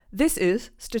This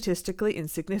is Statistically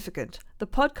Insignificant, the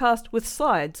podcast with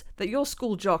slides that your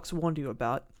school jocks warned you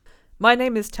about. My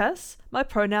name is Tess, my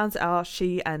pronouns are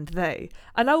she and they,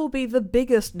 and I will be the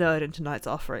biggest nerd in tonight's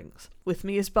offerings. With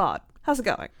me is Bart. How's it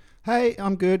going? Hey,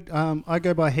 I'm good. I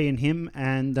go by he and him,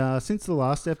 and since the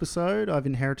last episode, I've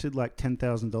inherited like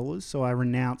 $10,000, so I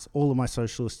renounce all of my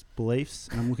socialist beliefs,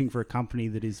 and I'm looking for a company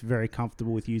that is very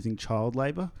comfortable with using child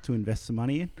labour to invest some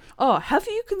money in. Oh, have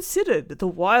you considered the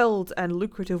wild and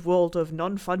lucrative world of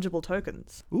non-fungible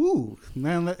tokens? Ooh,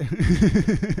 man,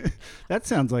 that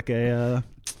sounds like a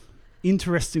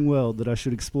interesting world that I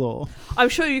should explore. I'm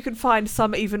sure you can find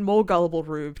some even more gullible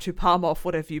rube to palm off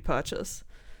whatever you purchase.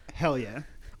 Hell yeah.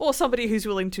 Or somebody who's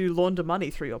willing to launder money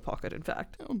through your pocket, in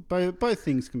fact. Both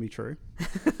things can be true.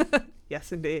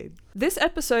 Yes, indeed. This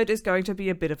episode is going to be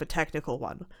a bit of a technical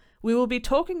one. We will be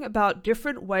talking about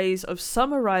different ways of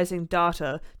summarizing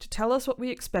data to tell us what we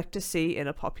expect to see in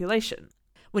a population.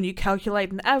 When you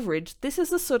calculate an average, this is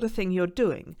the sort of thing you're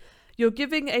doing. You're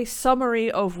giving a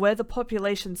summary of where the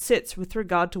population sits with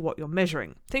regard to what you're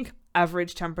measuring. Think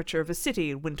average temperature of a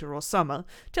city in winter or summer,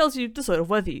 tells you the sort of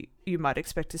weather you might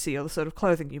expect to see or the sort of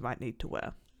clothing you might need to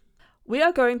wear. We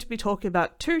are going to be talking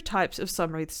about two types of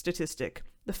summary statistic.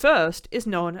 The first is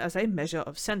known as a measure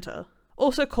of center,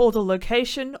 also called a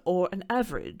location or an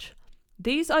average.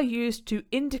 These are used to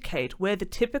indicate where the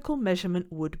typical measurement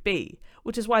would be,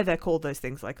 which is why they're called those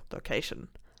things like location.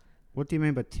 What do you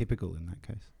mean by typical in that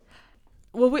case?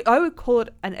 Well, I would call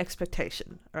it an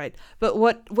expectation, right? But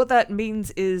what that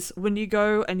means is when you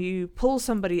go and you pull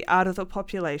somebody out of the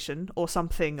population or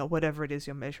something or whatever it is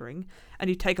you're measuring, and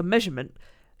you take a measurement,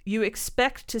 you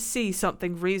expect to see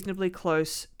something reasonably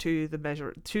close to the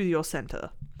measure to your center.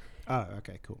 Oh,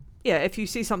 okay, cool. Yeah, if you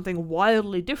see something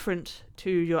wildly different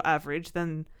to your average,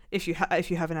 then if you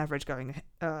have an average going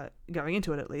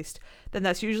into it at least, then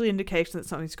that's usually an indication that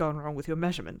something's gone wrong with your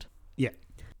measurement. Yeah.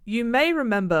 You may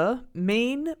remember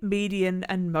mean, median,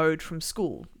 and mode from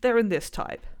school. They're in this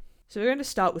type. So we're going to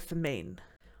start with the mean.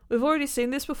 We've already seen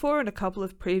this before in a couple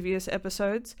of previous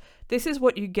episodes. This is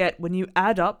what you get when you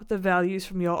add up the values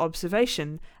from your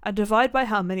observation and divide by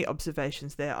how many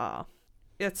observations there are.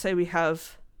 Let's say we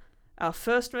have our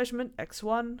first measurement,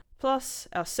 x1, plus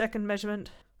our second measurement,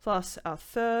 plus our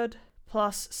third,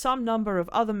 plus some number of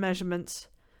other measurements,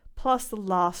 plus the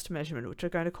last measurement, which we're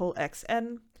going to call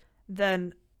xn.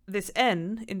 Then this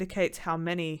n indicates how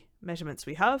many measurements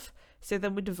we have, so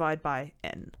then we divide by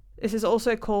n. This is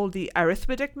also called the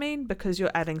arithmetic mean because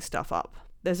you're adding stuff up.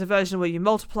 There's a version where you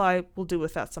multiply, we'll deal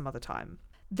with that some other time.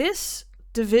 This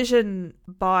division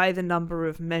by the number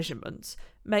of measurements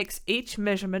makes each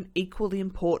measurement equally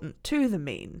important to the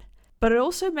mean, but it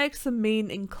also makes the mean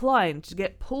inclined to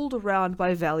get pulled around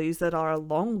by values that are a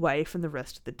long way from the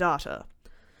rest of the data.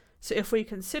 So if we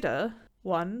consider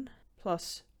 1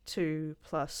 plus 2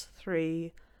 plus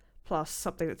 3 plus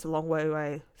something that's a long way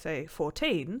away, say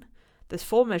 14, there's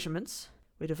 4 measurements.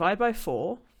 We divide by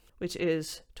 4, which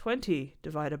is 20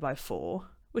 divided by 4,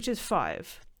 which is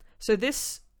 5. So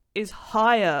this is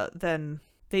higher than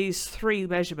these 3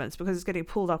 measurements because it's getting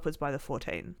pulled upwards by the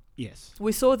 14. Yes.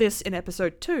 We saw this in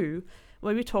episode 2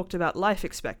 when we talked about life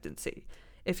expectancy.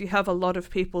 If you have a lot of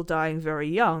people dying very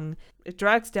young, it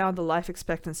drags down the life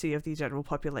expectancy of the general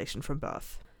population from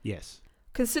birth. Yes.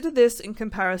 Consider this in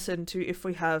comparison to if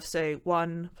we have, say,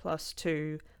 1 plus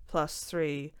 2 plus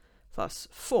 3 plus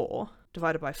 4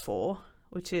 divided by 4,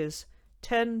 which is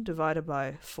 10 divided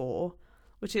by 4,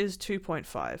 which is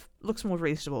 2.5. Looks more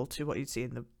reasonable to what you'd see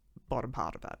in the bottom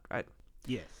part of that, right?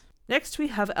 Yes. Next we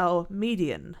have our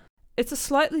median. It's a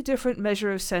slightly different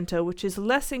measure of center which is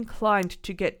less inclined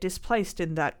to get displaced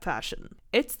in that fashion.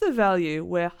 It's the value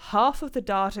where half of the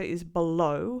data is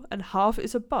below and half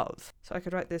is above. So I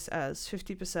could write this as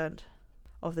 50%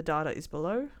 of the data is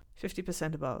below,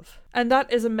 50% above. And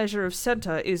that is a measure of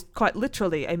center, is quite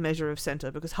literally a measure of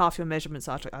center because half your measurements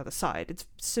are to either side. It's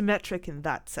symmetric in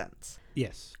that sense.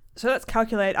 Yes. So let's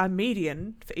calculate our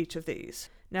median for each of these.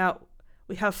 Now,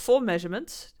 we have 4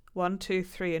 measurements, 1, 2,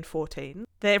 3, and 14.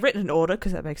 They're written in order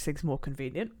because that makes things more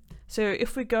convenient. So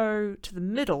if we go to the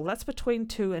middle, that's between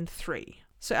 2 and 3.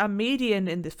 So our median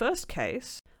in the first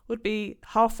case would be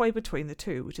halfway between the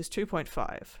two, which is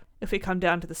 2.5. If we come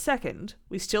down to the second,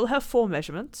 we still have 4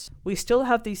 measurements. We still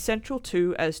have the central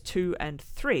 2 as 2 and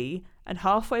 3, and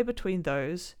halfway between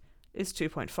those is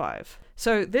 2.5.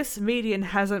 So this median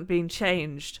hasn't been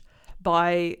changed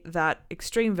by that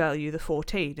extreme value, the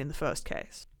 14 in the first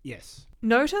case. Yes.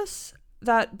 Notice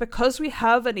that because we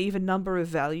have an even number of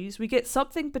values, we get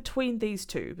something between these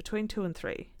two, between 2 and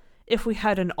 3. If we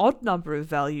had an odd number of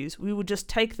values, we would just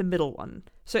take the middle one.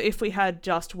 So if we had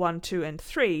just 1, 2, and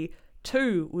 3,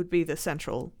 2 would be the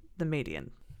central, the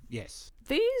median. Yes.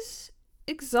 These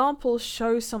examples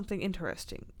show something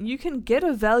interesting. You can get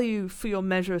a value for your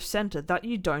measure of center that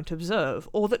you don't observe,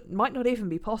 or that might not even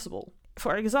be possible.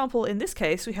 For example, in this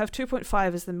case, we have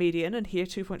 2.5 as the median, and here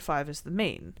 2.5 as the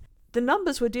mean. The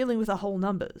numbers we're dealing with are whole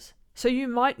numbers, so you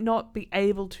might not be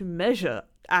able to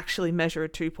actually measure a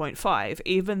 2.5,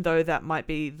 even though that might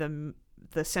be the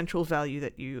central value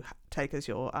that you take as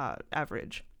your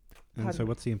average. And so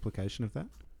what's the implication of that?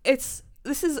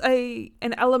 This is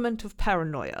an element of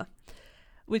paranoia,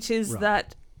 which is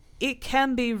that it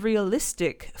can be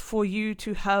realistic for you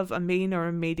to have a mean or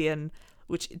a median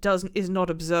which is not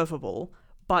observable,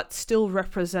 but still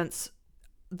represents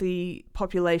the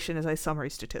population as a summary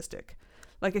statistic.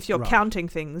 Like if you're counting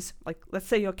things, like let's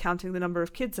say you're counting the number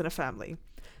of kids in a family,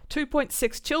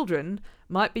 2.6 children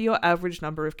might be your average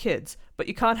number of kids, but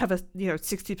you can't have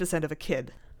 60% of a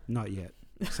kid. Not yet.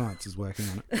 Science is working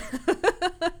on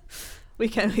it. We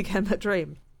can but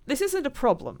dream. This isn't a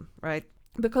problem, right?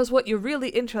 Because what you're really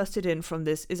interested in from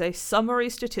this is a summary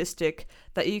statistic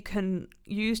that you can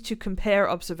use to compare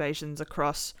observations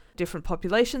across different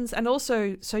populations, and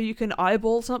also so you can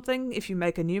eyeball something if you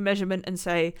make a new measurement and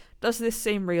say, does this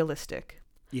seem realistic?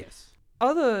 Yes.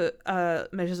 Other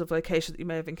measures of location that you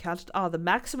may have encountered are the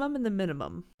maximum and the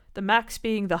minimum. The max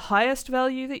being the highest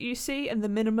value that you see and the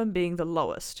minimum being the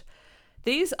lowest.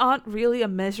 These aren't really a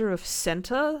measure of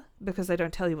center because they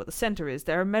don't tell you what the center is.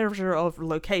 They're a measure of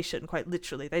location, quite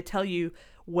literally. They tell you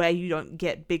where you don't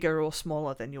get bigger or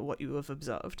smaller than what you have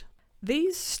observed.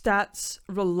 These stats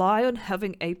rely on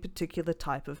having a particular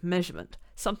type of measurement,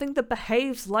 something that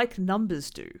behaves like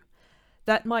numbers do.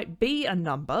 That might be a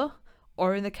number,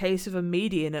 or in the case of a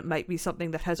median, it might be something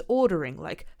that has ordering,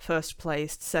 like first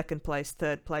place, second place,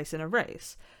 third place in a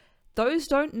race. Those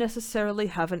don't necessarily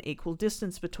have an equal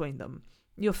distance between them.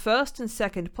 Your first and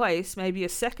second place may be a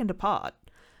second apart,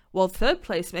 while third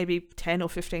place may be 10 or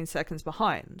 15 seconds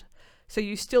behind. So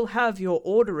you still have your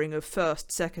ordering of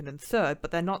first, second, and third,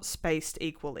 but they're not spaced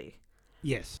equally.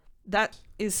 Yes. That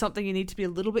is something you need to be a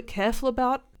little bit careful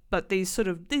about, but these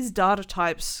data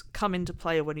types come into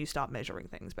play when you start measuring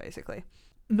things, basically.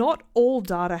 Not all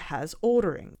data has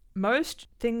ordering. Most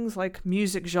things like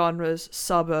music genres,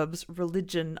 suburbs,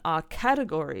 religion are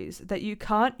categories that you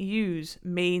can't use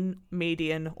mean,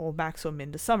 median, or max or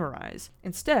min to summarize.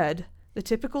 Instead, the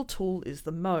typical tool is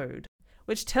the mode,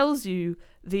 which tells you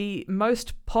the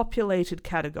most populated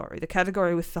category, the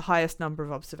category with the highest number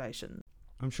of observations.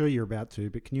 I'm sure you're about to,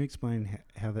 but can you explain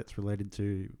how that's related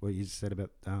to what you said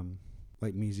about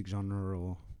like music genre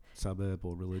or suburb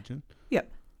or religion?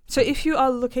 Yep. So if you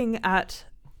are looking at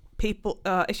people,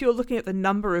 if you're looking at the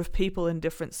number of people in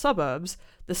different suburbs,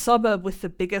 the suburb with the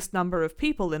biggest number of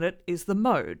people in it is the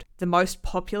mode. The most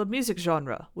popular music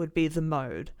genre would be the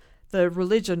mode. The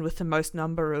religion with the most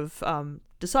number of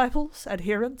disciples,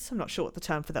 adherents, I'm not sure what the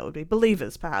term for that would be,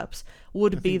 believers perhaps,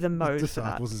 would be the mode for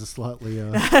that. Disciples is a slightly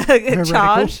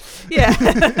charge.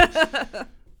 Yeah.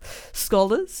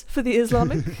 Scholars for the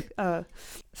Islamic.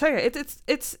 So yeah,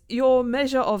 it's your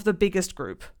measure of the biggest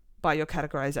group by your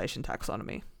categorization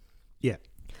taxonomy. Yeah.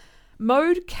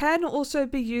 Mode can also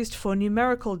be used for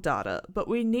numerical data, but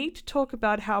we need to talk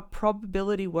about how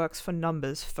probability works for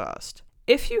numbers first.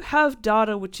 If you have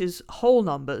data which is whole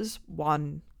numbers,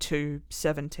 1, 2,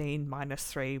 17,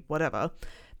 -3, whatever,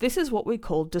 this is what we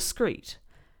call discrete.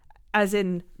 As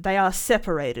in, they are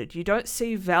separated. You don't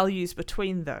see values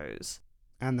between those.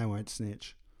 And they won't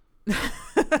snitch.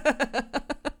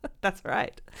 That's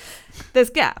right. There's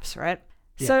gaps, right?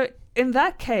 Yeah. So in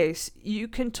that case, you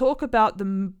can talk about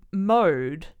the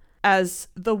mode as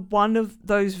the one of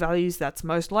those values that's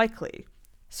most likely.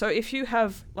 So if you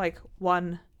have like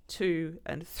 1, 2,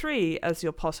 and 3 as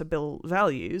your possible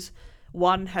values,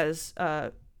 1 has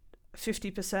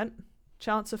 50%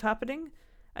 chance of happening,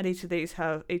 and each of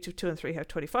 2 and 3 have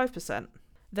 25%.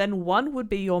 Then 1 would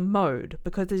be your mode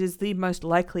because it is the most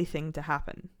likely thing to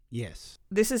happen. Yes.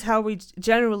 This is how we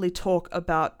generally talk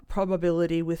about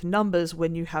probability with numbers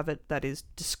when you have it that is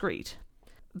discrete.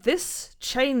 This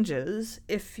changes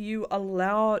if you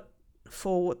allow it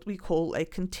for what we call a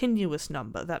continuous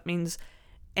number. That means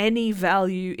any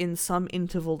value in some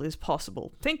interval is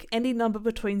possible. Think any number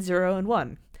between 0 and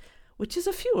 1, which is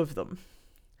a few of them.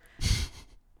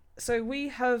 So we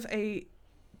have a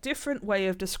different way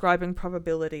of describing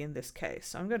probability in this case.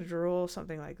 So I'm going to draw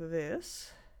something like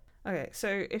this. Okay,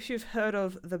 so if you've heard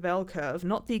of the bell curve,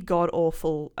 not the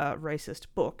god-awful racist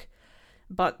book,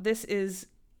 but this is,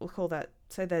 we'll call that,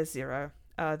 say there's 0.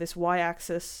 This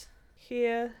y-axis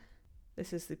here,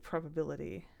 this is the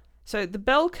probability. So the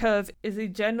bell curve is the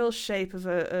general shape of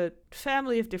a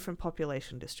family of different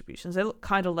population distributions. They look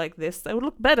kind of like this. They would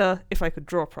look better if I could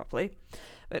draw properly.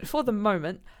 But for the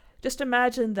moment, just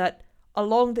imagine that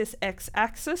along this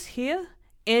x-axis here,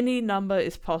 any number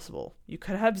is possible. You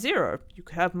could have 0. You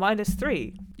could have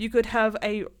 -3. You could have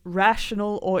a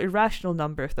rational or irrational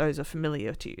number if those are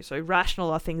familiar to you. So rational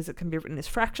are things that can be written as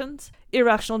fractions.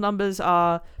 Irrational numbers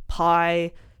are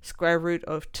pi, square root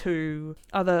of 2,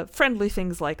 other friendly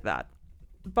things like that.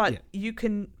 But you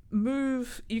can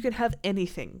have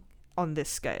anything on this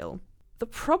scale. The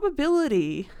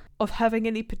probability of having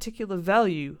any particular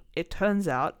value, it turns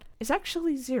out, is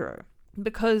actually 0.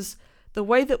 Because the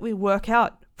way that we work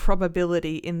out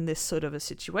probability in this sort of a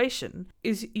situation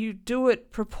is you do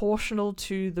it proportional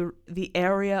to the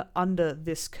area under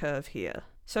this curve here.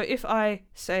 So if I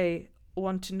say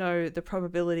want to know the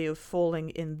probability of falling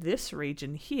in this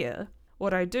region here,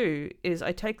 what I do is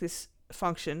I take this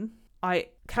function, I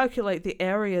calculate the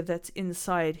area that's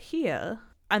inside here,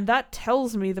 and that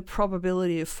tells me the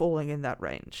probability of falling in that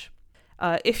range.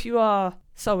 If you are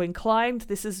so inclined,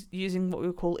 this is using what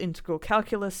we call integral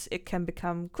calculus. It can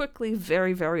become quickly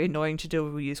very, very annoying to do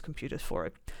when we use computers for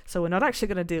it. So we're not actually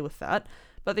going to deal with that.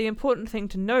 But the important thing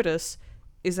to notice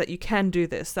is that you can do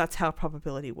this. That's how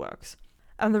probability works.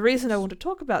 And the reason I want to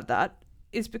talk about that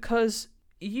is because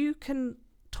you can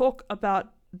talk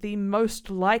about the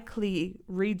most likely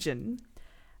region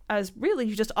as really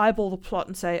you just eyeball the plot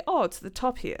and say, oh, it's the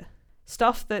top here.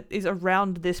 Stuff that is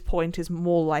around this point is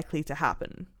more likely to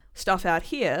happen. Stuff out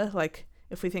here, like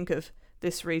if we think of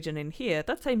this region in here,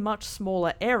 that's a much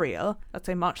smaller area. That's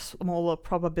a much smaller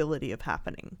probability of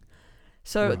happening.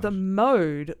 So the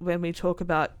mode, when we talk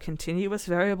about continuous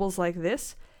variables like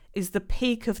this, is the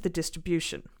peak of the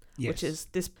distribution, which is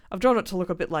this. I've drawn it to look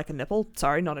a bit like a nipple.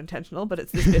 Sorry, not intentional, but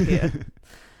it's this bit here.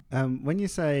 When you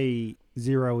say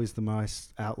 0 is the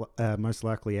most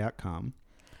likely outcome,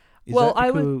 well,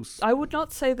 I would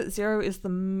not say that 0 is the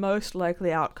most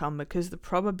likely outcome because the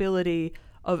probability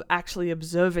of actually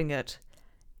observing it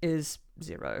is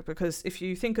 0. Because if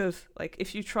you think of, like,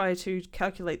 if you try to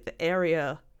calculate the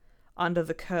area under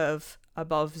the curve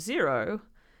above 0,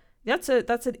 that's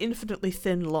an infinitely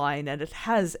thin line and it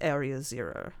has area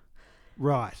 0.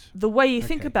 Right. The way you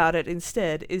think about it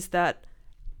instead is that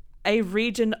a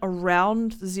region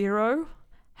around 0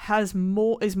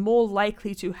 is more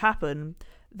likely to happen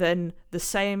than the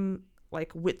same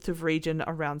like width of region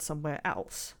around somewhere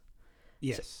else.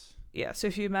 Yes. So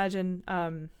if you imagine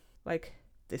like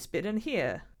this bit in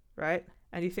here, right?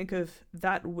 And you think of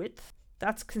that width,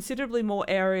 that's considerably more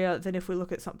area than if we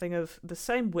look at something of the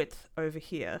same width over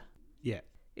here.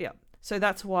 Yeah. So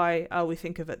that's why we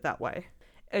think of it that way.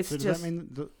 So does that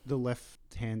mean the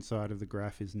left-hand side of the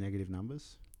graph is negative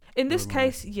numbers? In this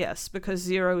case, yes, because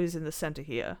 0 is in the center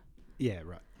here. Yeah,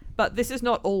 right. But this is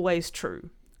not always true.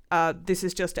 This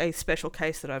is just a special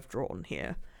case that I've drawn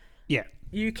here. Yeah.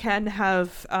 You can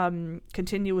have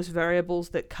continuous variables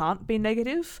that can't be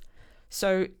negative.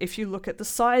 So if you look at the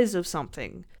size of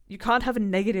something, you can't have a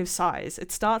negative size.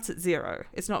 It starts at 0.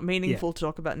 It's not meaningful to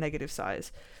talk about negative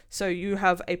size. So you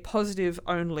have a positive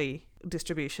only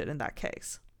distribution in that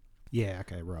case. Yeah,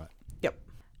 okay, right. Yep.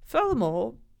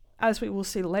 Furthermore, as we will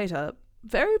see later,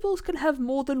 variables can have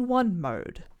more than one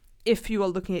mode. If you are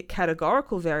looking at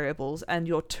categorical variables and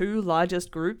your two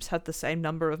largest groups have the same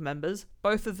number of members,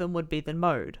 both of them would be the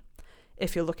mode.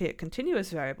 If you're looking at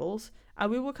continuous variables,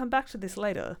 and we will come back to this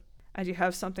later, and you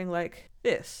have something like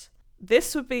this.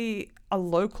 This would be a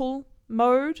local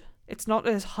mode. It's not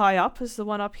as high up as the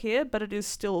one up here, but it is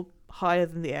still higher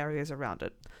than the areas around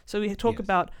it. So we talk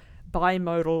about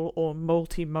bimodal or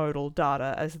multimodal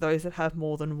data as those that have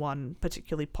more than one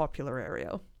particularly popular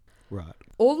area. Right.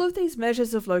 All of these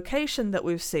measures of location that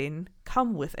we've seen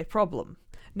come with a problem.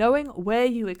 Knowing where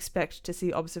you expect to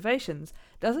see observations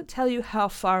doesn't tell you how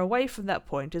far away from that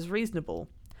point is reasonable.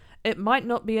 It might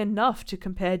not be enough to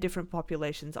compare different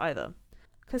populations either.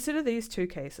 Consider these two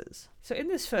cases. So in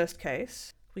this first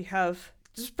case, we have,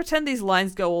 just pretend these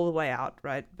lines go all the way out,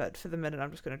 right? But for the minute,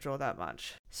 I'm just going to draw that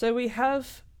much. So we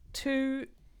have two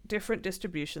different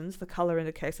distributions. The color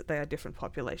indicates that they are different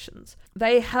populations.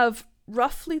 They have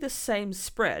roughly the same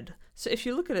spread. So if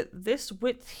you look at it, this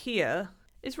width here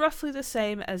is roughly the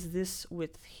same as this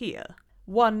width here.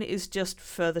 One is just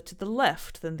further to the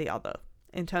left than the other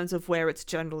in terms of where it's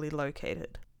generally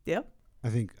located. Yeah? I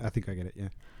think I get it, yeah.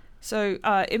 So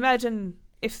imagine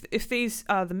if these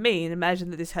are the mean,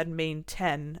 imagine that this had mean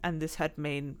 10 and this had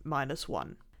mean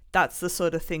 -1. That's the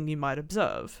sort of thing you might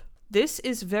observe. This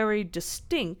is very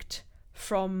distinct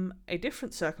from a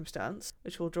different circumstance,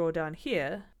 which we'll draw down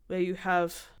here, where you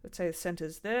have, let's say the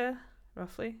center's there,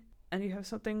 roughly, and you have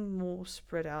something more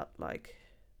spread out like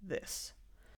this.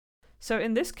 So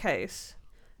in this case,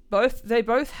 they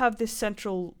both have this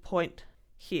central point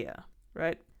here,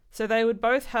 right? So they would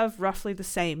both have roughly the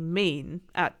same mean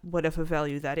at whatever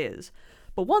value that is.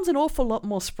 But one's an awful lot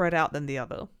more spread out than the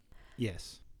other.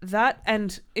 Yes. That,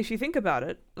 and if you think about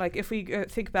it, like if we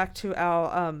think back to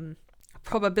our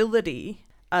probability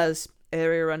as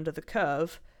area under the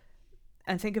curve,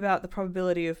 and think about the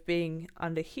probability of being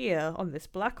under here on this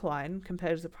black line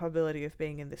compared to the probability of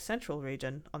being in this central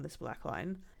region on this black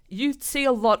line, you see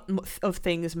a lot of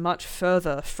things much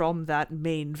further from that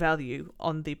mean value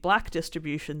on the black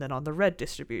distribution than on the red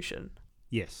distribution.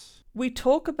 Yes. We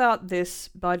talk about this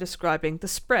by describing the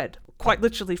spread, quite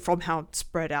literally from how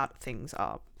spread out things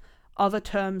are. Other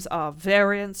terms are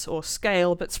variance or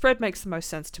scale, but spread makes the most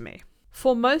sense to me.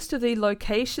 For most of the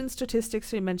location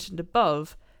statistics we mentioned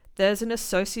above, there's an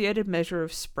associated measure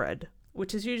of spread,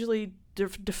 which is usually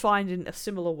defined in a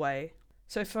similar way.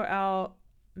 So for our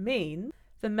mean,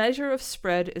 the measure of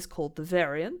spread is called the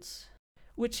variance,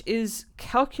 which is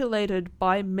calculated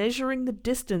by measuring the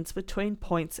distance between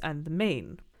points and the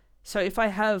mean. So if I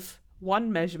have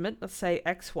one measurement, let's say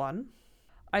x1,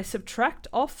 I subtract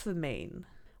off the mean,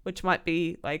 which might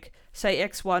be like, say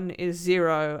x1 is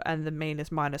 0 and the mean is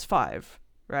 -5,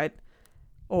 right?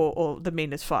 Or the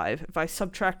mean is 5. If I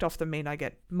subtract off the mean, I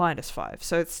get -5.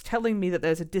 So it's telling me that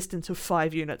there's a distance of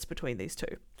 5 units between these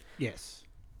two. Yes.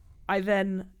 I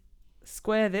then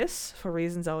square this for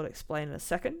reasons I will explain in a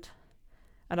second.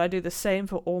 And I do the same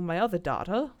for all my other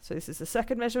data. So this is the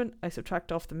second measurement. I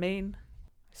subtract off the mean.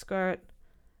 I square it.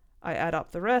 I add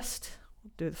up the rest.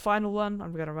 Do the final one.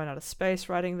 I'm going to run out of space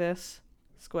writing this.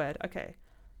 Squared. Okay.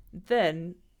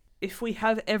 Then, if we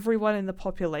have everyone in the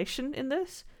population in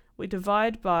this, we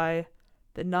divide by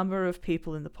the number of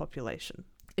people in the population.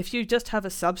 If you just have a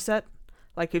subset,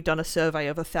 like you've done a survey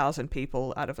of 1,000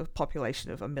 people out of a population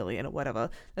of 1 million or whatever,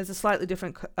 there's a slightly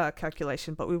different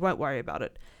calculation, but we won't worry about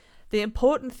it. The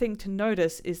important thing to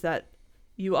notice is that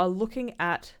you are looking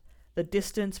at the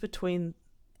distance between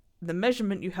the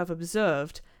measurement you have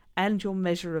observed and your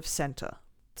measure of center.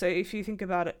 So if you think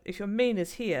about it, if your mean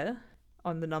is here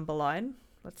on the number line,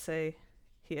 let's say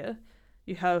here,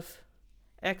 you have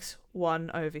x1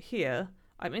 over here,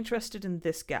 I'm interested in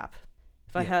this gap.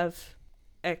 If I have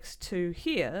x2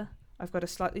 here, I've got a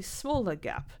slightly smaller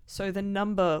gap, so the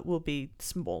number will be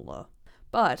smaller.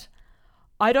 But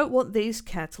I don't want these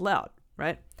cancel out,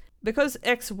 right? Because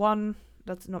x1,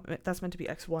 that's meant to be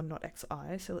x1, not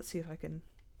xi, so let's see if I can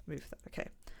move that. Okay.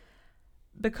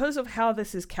 Because of how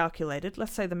this is calculated,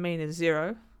 let's say the mean is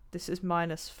 0, this is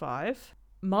 -5.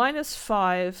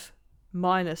 -5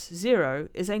 minus 0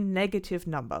 is a negative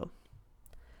number.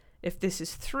 If this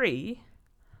is 3,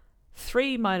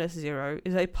 3 minus 0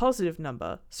 is a positive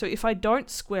number. So if I don't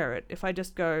square it, if I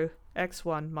just go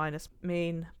x1 minus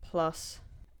mean plus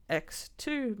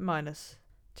x2 minus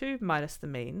 2 minus the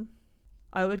mean,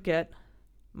 I would get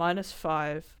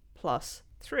 -5 plus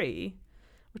 3,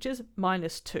 which is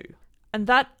 -2. And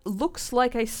that looks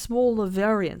like a smaller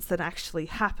variance than actually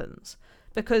happens,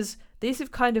 because these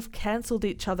have kind of cancelled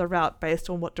each other out based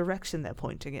on what direction they're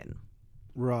pointing in.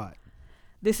 Right.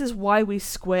 This is why we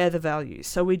square the values,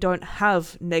 so we don't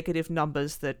have negative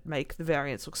numbers that make the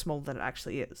variance look smaller than it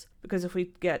actually is. Because if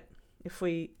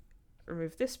we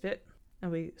remove this bit and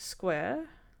we square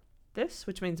this,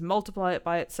 which means multiply it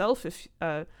by itself if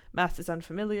math is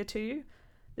unfamiliar to you,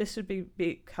 this would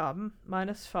become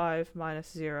 -5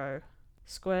 minus 0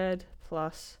 squared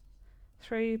plus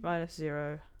 3 minus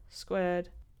 0 squared,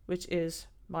 which is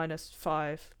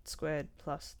 -5 squared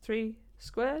plus 3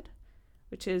 squared,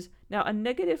 which is now a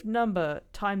negative number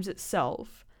times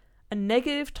itself. A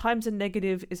negative times a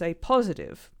negative is a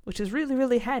positive, which is really,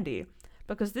 really handy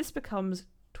because this becomes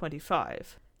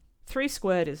 25. 3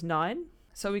 squared is 9,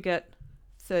 so we get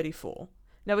 34.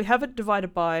 Now we have it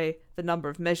divided by the number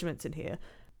of measurements in here.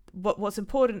 But what's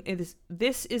important is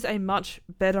this is a much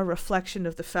better reflection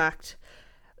of the fact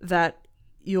that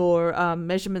your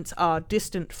measurements are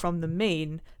distant from the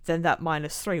mean than that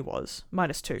 -3 was.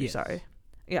 -2, yes. Sorry.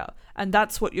 Yeah, and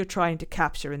that's what you're trying to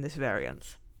capture in this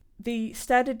variance. The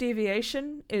standard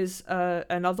deviation is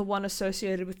another one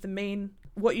associated with the mean.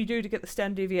 What you do to get the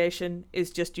standard deviation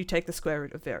is just you take the square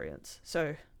root of variance.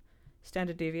 So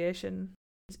standard deviation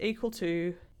is equal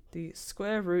to the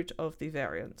square root of the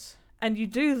variance. And you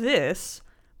do this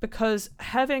because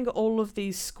having all of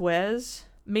these squares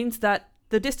means that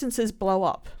the distances blow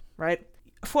up, right?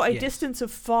 For a distance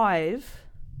of 5,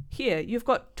 here you've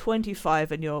got 25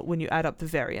 when you add up the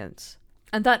variance.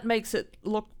 And that makes it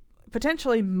look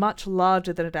potentially much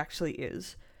larger than it actually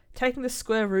is. taking the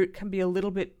square root can be a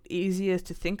little bit easier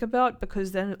to think about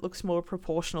because then it looks more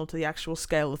proportional to the actual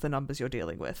scale of the numbers you're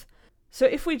dealing with. So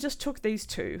if we just took these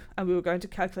two and we were going to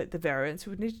calculate the variance, we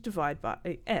would need to divide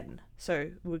by n.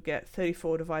 So we would get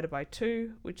 34 divided by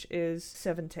 2, which is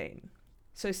 17.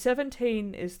 So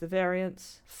 17 is the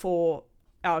variance for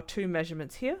our two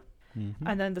measurements here. Mm-hmm.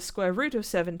 And then the square root of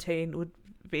 17 would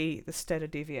be the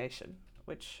standard deviation,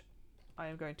 which I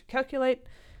am going to calculate.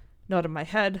 Not in my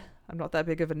head. I'm not that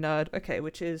big of a nerd. Okay,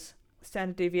 which is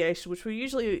standard deviation, which we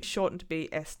usually shorten to be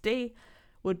SD,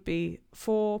 would be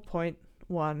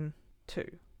 4.12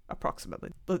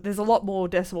 approximately. But there's a lot more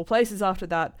decimal places after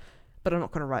that, but I'm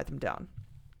not going to write them down.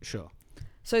 Sure.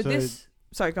 So this...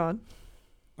 Sorry, go on.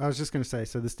 I was just going to say,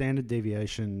 so the standard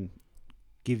deviation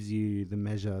gives you the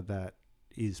measure that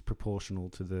is proportional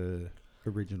to the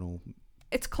original...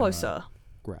 It's closer.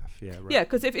 Graph, yeah. Right. Yeah,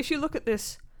 because if you look at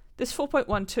this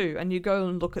 4.12 and you go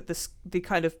and look at the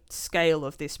kind of scale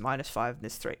of this -5 and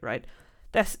this 3, right?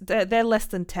 They're less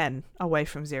than 10 away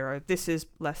from 0. This is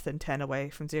less than 10 away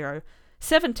from 0.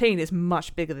 17 is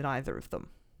much bigger than either of them.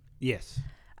 Yes.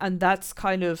 And that's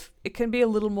kind of, it can be a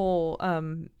little more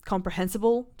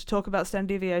comprehensible to talk about standard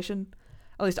deviation.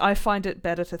 At least I find it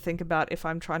better to think about if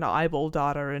I'm trying to eyeball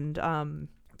data and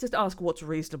just ask what's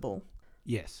reasonable.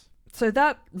 Yes. So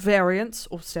that variance,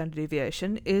 or standard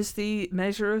deviation, is the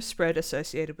measure of spread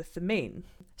associated with the mean.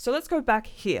 So let's go back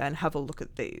here and have a look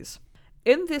at these.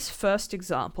 In this first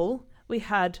example, we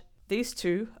had these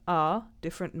two are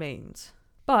different means,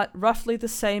 but roughly the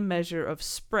same measure of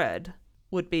spread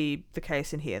would be the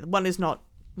case in here. One is not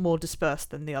more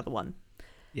dispersed than the other one.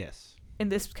 Yes. In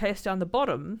this case down the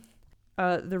bottom,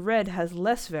 the red has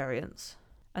less variance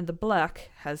and the black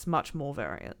has much more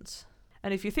variance.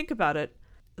 And if you think about it,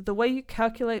 the way you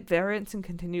calculate variance in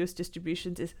continuous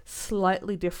distributions is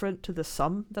slightly different to the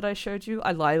sum that I showed you.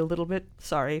 I lied a little bit.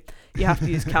 Sorry. You have to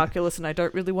use calculus, and I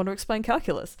don't really want to explain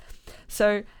calculus.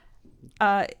 So,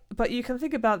 but you can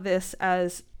think about this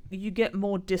as you get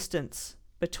more distance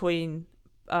between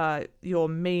your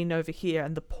mean over here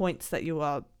and the points that you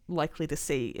are likely to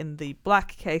see in the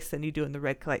black case than you do in the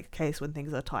red case when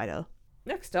things are tighter.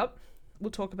 Next up, we'll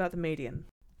talk about the median.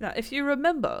 Now, if you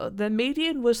remember, the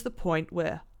median was the point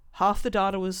where half the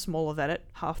data was smaller than it,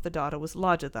 half the data was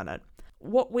larger than it.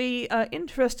 What we are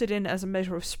interested in as a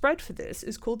measure of spread for this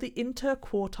is called the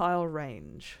interquartile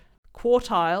range.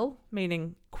 Quartile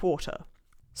meaning quarter.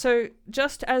 So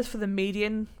just as for the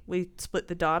median, we split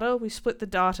the data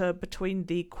between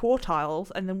the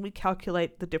quartiles and then we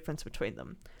calculate the difference between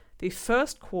them. The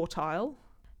first quartile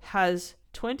has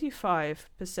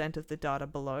 25% of the data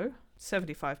below,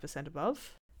 75%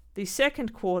 above. The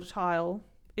second quartile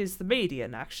is the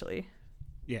median, actually.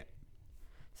 Yeah.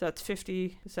 So that's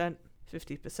 50%,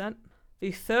 50%.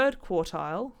 The third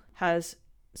quartile has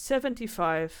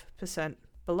 75%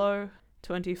 below,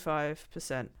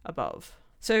 25% above.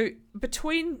 So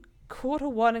between quarter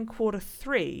 1 and quarter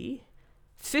 3,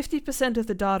 50% of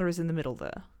the data is in the middle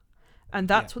there. And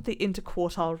that's what the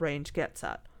interquartile range gets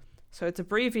at. So it's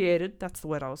abbreviated, that's the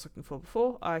word I was looking for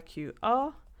before,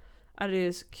 IQR. And it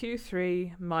is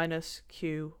Q3 minus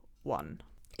Q1.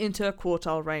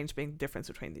 Interquartile range being the difference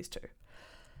between these two.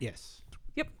 Yes.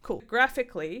 Yep, cool.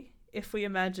 Graphically, if we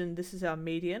imagine this is our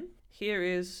median, here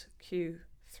is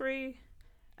Q3,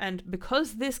 and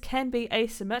because this can be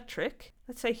asymmetric,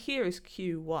 let's say here is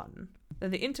Q1,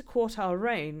 then the interquartile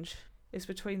range is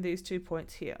between these 2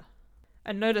 points here.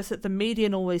 And notice that the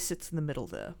median always sits in the middle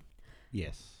there.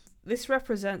 Yes. This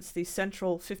represents the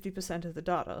central 50% of the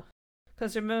data.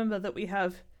 Because remember that we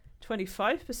have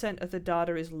 25% of the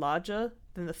data is larger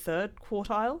than the third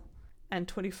quartile, and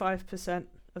 25%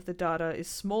 of the data is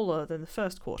smaller than the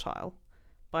first quartile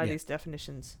by these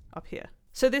definitions up here.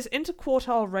 So this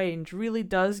interquartile range really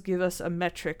does give us a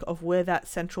metric of where that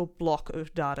central block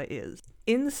of data is.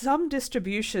 In some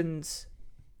distributions,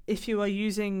 if you are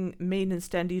using mean and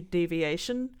standard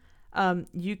deviation,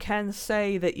 you can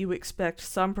say that you expect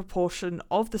some proportion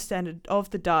of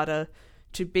the data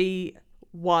to be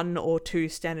 1 or 2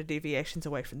 standard deviations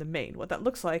away from the mean. What that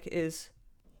looks like is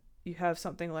you have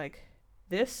something like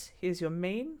this. Here's your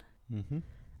mean. Mm-hmm.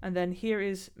 And then here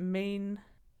is mean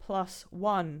plus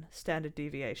 1 standard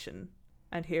deviation.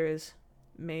 And here is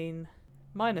mean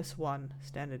minus 1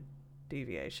 standard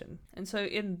deviation. And so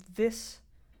in this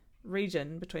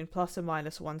region between plus and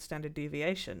minus 1 standard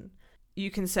deviation, you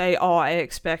can say, oh, I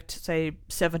expect, say,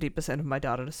 70% of my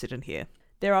data to sit in here.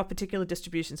 There are particular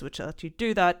distributions which let you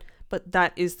do that, but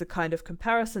that is the kind of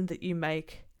comparison that you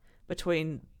make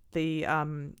between the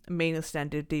mean and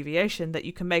standard deviation that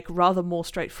you can make rather more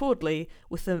straightforwardly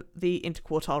with the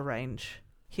interquartile range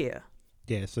here.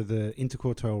 Yeah, so the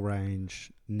interquartile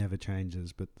range never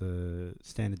changes, but the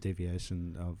standard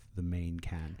deviation of the mean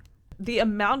can. The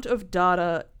amount of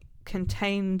data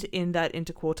contained in that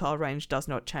interquartile range does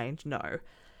not change, no.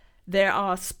 There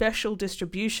are special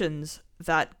distributions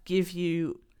that give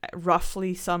you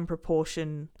roughly some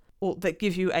proportion, or that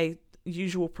give you a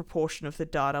usual proportion of the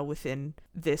data within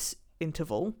this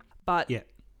interval. But Yeah.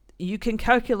 you can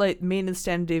calculate mean and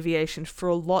standard deviation for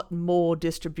a lot more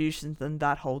distributions than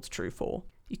that holds true for.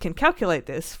 You can calculate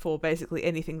this for basically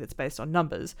anything that's based on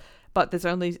numbers, but there's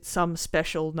only some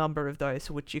special number of those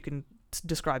for which you can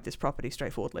describe this property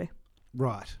straightforwardly.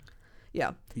 Right.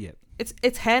 Yeah. Yeah.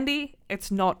 It's handy,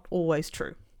 it's not always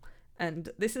true. And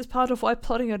this is part of why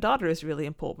plotting your data is really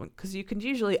important, because you can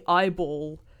usually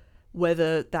eyeball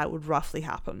whether that would roughly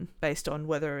happen based on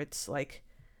whether it's like,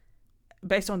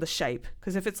 based on the shape.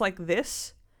 Because if it's like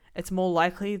this, it's more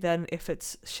likely than if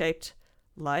it's shaped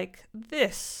like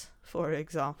this, for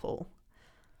example.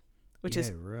 Which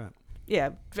is, right. yeah,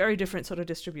 very different sort of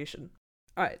distribution.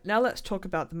 All right, now let's talk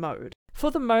about the mode.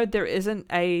 For the mode, there isn't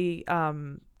a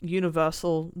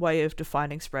universal way of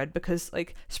defining spread, because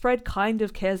like spread kind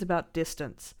of cares about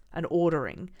distance and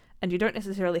ordering, and you don't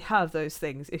necessarily have those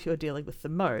things if you're dealing with the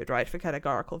mode, right, for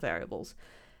categorical variables.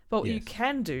 But what you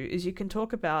can do is you can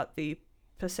talk about the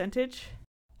percentage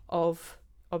of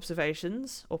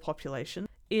observations or population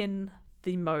in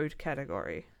the mode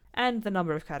category and the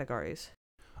number of categories.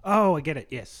 Oh, I get it.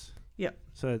 Yes. Yep.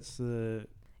 So it's the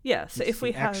Yeah, so if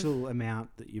we have actual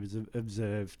amount that you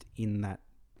observed in that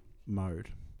mode.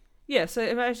 Yeah, so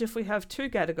imagine if we have two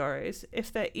categories,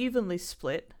 if they're evenly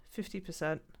split,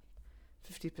 50%,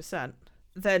 50%,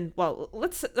 then, well,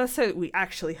 let's say we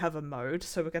actually have a mode,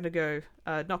 so we're going to go,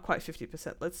 not quite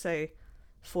 50%, let's say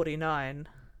 49%,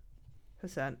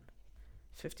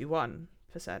 51%,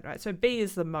 right? So B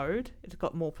is the mode, it's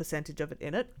got more percentage of it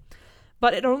in it,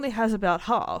 but it only has about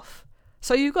half.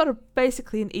 So you've got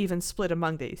basically an even split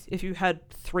among these. If you had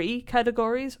 3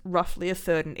 categories, roughly a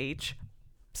third in each,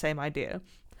 same idea.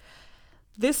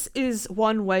 This is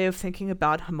one way of thinking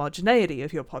about homogeneity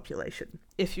of your population.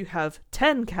 If you have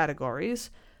 10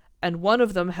 categories and one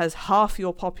of them has half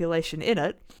your population in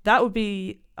it, that would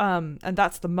be, and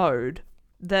that's the mode,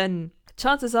 then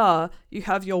chances are you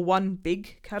have your one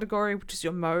big category, which is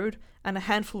your mode, and a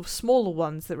handful of smaller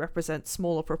ones that represent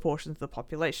smaller proportions of the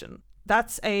population.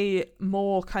 That's a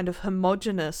more kind of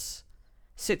homogeneous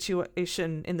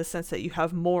situation in the sense that you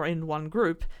have more in one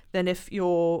group than if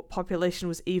your population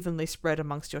was evenly spread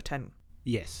amongst your 10.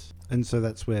 Yes. And so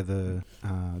that's where the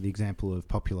example of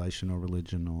population or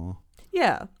religion or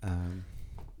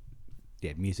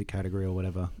music category or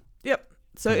whatever. Yep.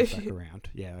 So if you around.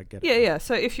 Yeah, I get it. Yeah.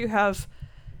 So if you have,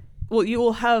 well, you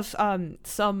will have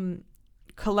some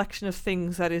collection of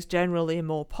things that is generally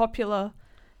more popular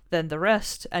than the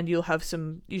rest, and you'll have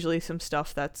usually some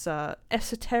stuff that's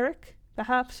esoteric,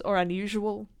 perhaps, or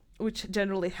unusual, which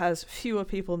generally has fewer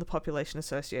people in the population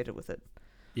associated with it.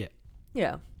 Yeah.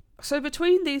 Yeah. So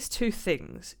between these two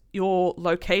things, your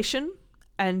location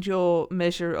and your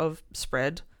measure of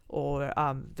spread or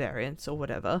variance or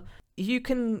whatever, you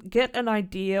can get an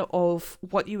idea of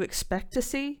what you expect to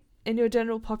see in your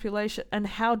general population and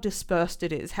how dispersed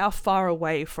it is, how far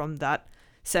away from that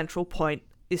central point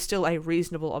is still a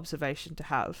reasonable observation to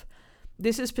have.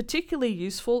 This is particularly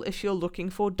useful if you're looking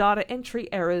for data entry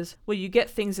errors where you get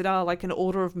things that are like an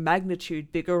order of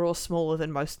magnitude bigger or smaller than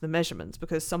most of the measurements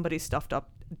because somebody stuffed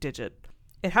up a digit.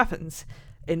 It happens.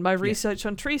 In my research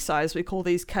on tree size, we call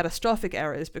these catastrophic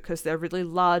errors because they're really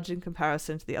large in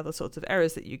comparison to the other sorts of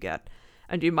errors that you get.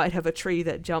 And you might have a tree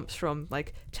that jumps from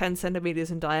like 10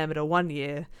 centimeters in diameter 1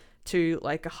 year to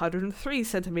like 103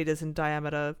 centimeters in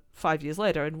diameter 5 years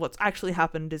later, and what's actually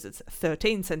happened is it's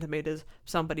 13 centimeters,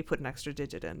 somebody put an extra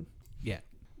digit in. Yeah.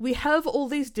 We have all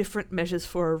these different measures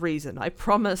for a reason. I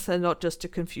promise they're not just to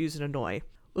confuse and annoy.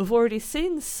 We've already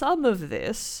seen some of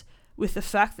this with the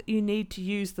fact that you need to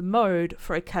use the mode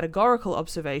for a categorical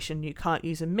observation. You can't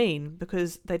use a mean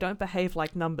because they don't behave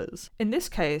like numbers. In this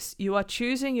case, you are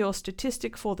choosing your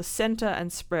statistic for the center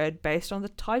and spread based on the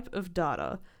type of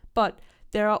data, but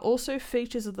there are also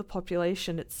features of the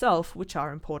population itself which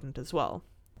are important as well.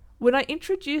 When I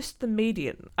introduced the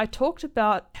median, I talked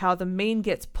about how the mean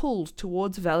gets pulled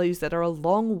towards values that are a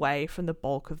long way from the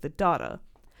bulk of the data.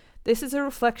 This is a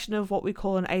reflection of what we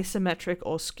call an asymmetric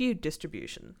or skewed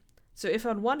distribution. So if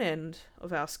on one end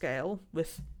of our scale,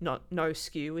 with no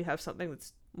skew, we have something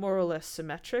that's more or less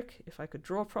symmetric, if I could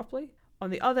draw properly, on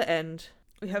the other end,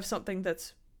 we have something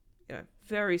that's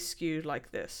very skewed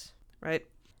like this, right?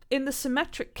 In the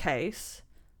symmetric case,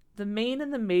 the mean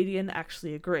and the median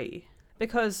actually agree,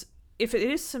 because if it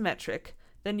is symmetric,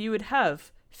 then you would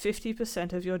have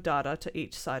 50% of your data to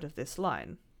each side of this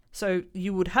line. So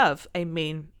you would have a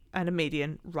mean and a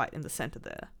median right in the center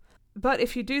there. But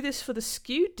if you do this for the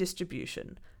skewed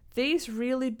distribution, these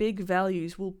really big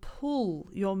values will pull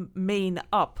your mean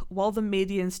up while the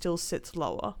median still sits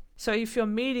lower. So if your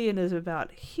median is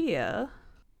about here,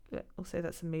 we'll say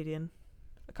that's a median.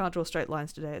 I can't draw straight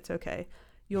lines today, it's okay.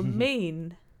 Your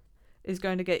mean is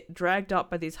going to get dragged up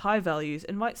by these high values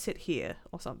and might sit here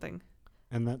or something.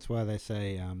 And that's why they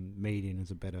say median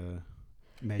is a better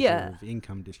measure of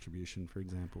income distribution, for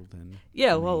example, than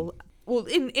well,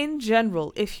 in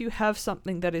general, if you have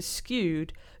something that is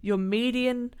skewed, your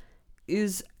median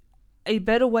is a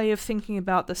better way of thinking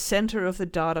about the center of the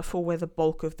data for where the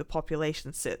bulk of the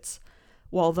population sits,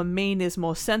 while the mean is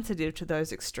more sensitive to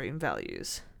those extreme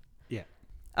values. Yeah.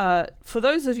 For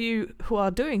those of you who are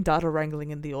doing data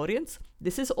wrangling in the audience,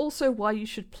 this is also why you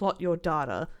should plot your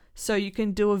data, so you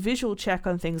can do a visual check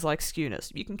on things like skewness.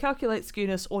 You can calculate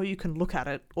skewness, or you can look at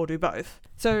it, or do both.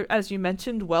 So as you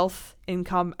mentioned, wealth,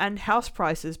 income, and house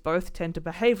prices both tend to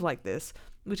behave like this,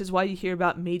 which is why you hear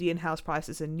about median house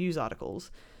prices in news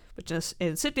articles. But just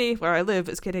in Sydney, where I live,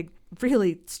 it's getting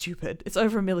really stupid. It's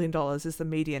over $1 million is the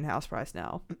median house price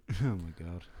now. Oh my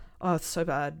God. Oh, it's so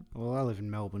bad. Well, I live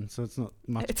in Melbourne, so it's not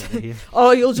much better here.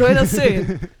 Oh, you'll join us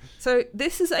soon. So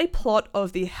this is a plot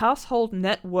of the household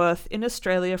net worth in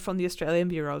Australia from the Australian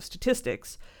Bureau of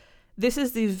Statistics. This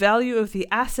is the value of the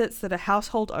assets that a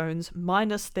household owns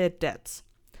minus their debts.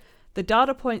 The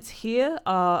data points here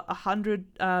are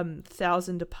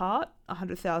 100,000 apart,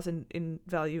 100,000 in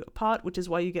value apart, which is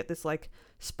why you get this like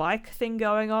spike thing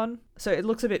going on. So it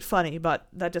looks a bit funny, but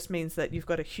that just means that you've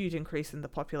got a huge increase in the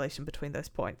population between those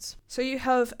points. So you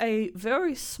have a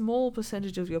very small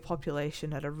percentage of your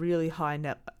population at a really high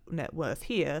net worth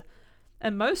here,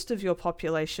 and most of your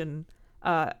population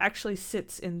actually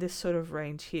sits in this sort of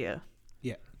range here.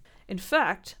 Yeah. In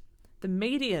fact, the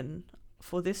median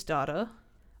for this data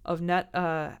of net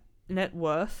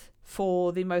worth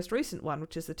for the most recent one,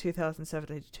 which is the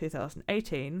 2017 to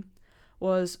 2018,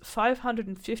 was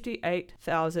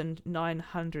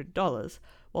 $558,900,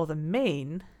 while the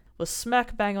mean was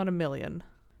smack bang on $1 million,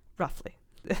 roughly.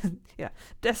 Yeah,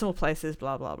 decimal places,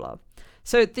 blah, blah, blah.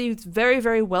 So these very,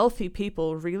 very wealthy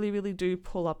people really, really do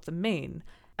pull up the mean.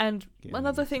 And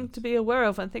another thing to be aware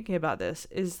of when thinking about this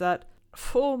is that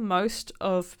for most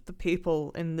of the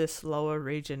people in this lower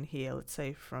region here, let's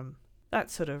say from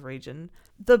that sort of region,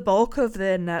 the bulk of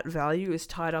their net value is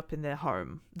tied up in their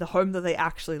home, the home that they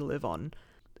actually live on.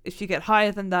 If you get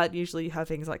higher than that, usually you have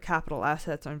things like capital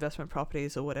assets or investment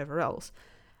properties or whatever else.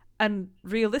 And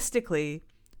realistically,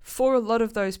 for a lot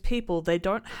of those people, they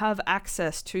don't have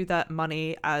access to that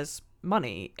money as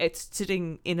money. It's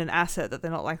sitting in an asset that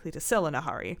they're not likely to sell in a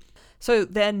hurry. So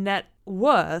their net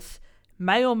worth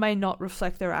may or may not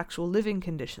reflect their actual living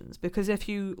conditions, because if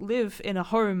you live in a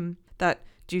home that,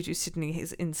 due to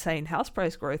Sydney's insane house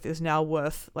price growth, is now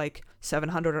worth like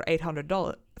 $700,000 or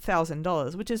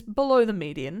 $800,000, which is below the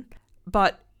median,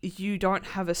 but you don't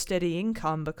have a steady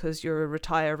income because you're a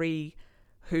retiree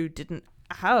who didn't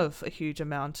have a huge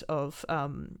amount of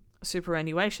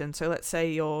superannuation. So let's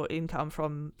say your income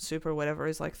from super or whatever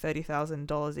is like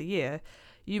 $30,000 a year,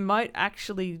 you might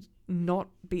actually not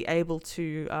be able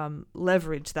to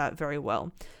leverage that very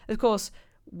well. Of course,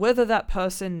 whether that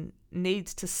person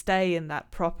needs to stay in that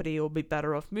property or be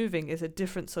better off moving is a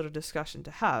different sort of discussion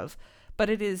to have, but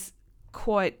it is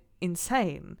quite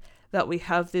insane that we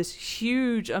have this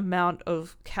huge amount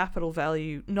of capital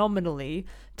value nominally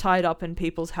tied up in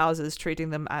people's houses, treating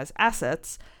them as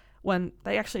assets when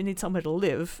they actually need somewhere to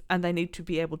live and they need to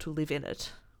be able to live in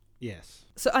it. Yes.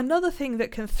 So another thing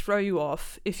that can throw you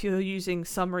off if you're using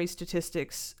summary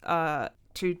statistics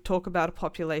to talk about a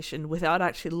population without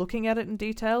actually looking at it in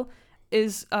detail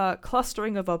is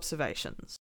clustering of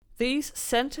observations. These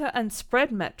center and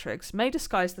spread metrics may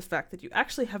disguise the fact that you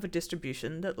actually have a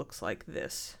distribution that looks like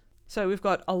this. So we've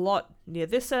got a lot near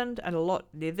this end and a lot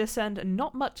near this end and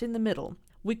not much in the middle.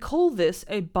 We call this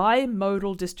a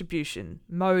bimodal distribution,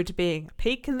 mode being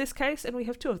peak in this case, and we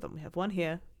have two of them. We have one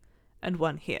here and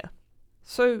one here.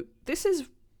 So this is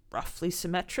roughly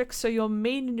symmetric, so your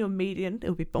mean and your median, it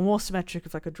would be more symmetric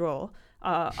if I could draw,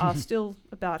 are still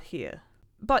about here.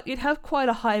 But you'd have quite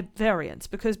a high variance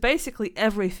because basically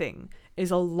everything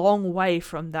is a long way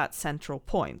from that central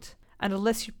point. And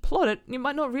unless you plot it, you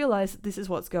might not realize that this is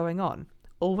what's going on.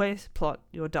 Always plot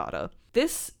your data.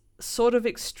 This sort of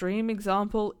extreme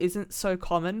example isn't so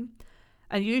common.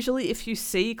 And usually if you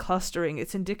see clustering,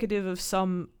 it's indicative of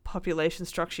some population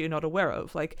structure you're not aware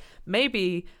of. Like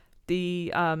maybe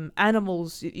the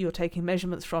animals you're taking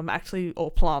measurements from actually, or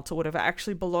plants or whatever,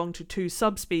 actually belong to two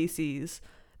subspecies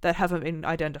that haven't been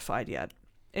identified yet.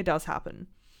 It does happen.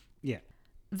 Yeah.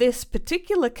 This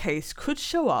particular case could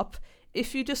show up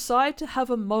if you decide to have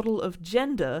a model of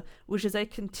gender which is a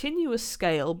continuous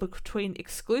scale between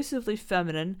exclusively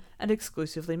feminine and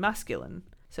exclusively masculine.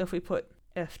 So if we put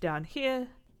F down here,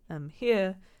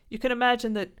 here, you can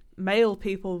imagine that male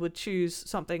people would choose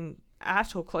something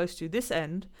at or close to this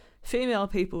end, female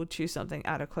people would choose something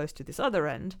at or close to this other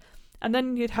end, and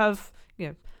then you'd have,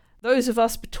 those of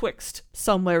us betwixt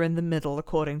somewhere in the middle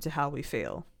according to how we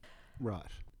feel.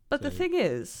 Right. But the thing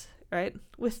is, right,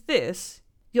 with this,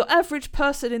 your average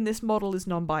person in this model is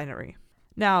non-binary.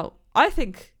 Now, I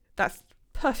think that's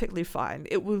perfectly fine.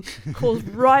 It will cause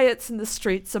riots in the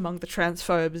streets among the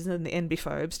transphobes and the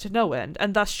NBphobes to no end,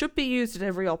 and thus should be used at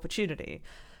every opportunity.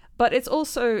 But it's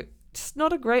also just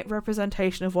not a great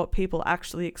representation of what people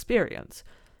actually experience.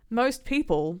 Most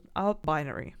people are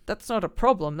binary. That's not a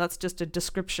problem. That's just a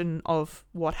description of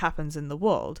what happens in the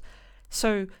world.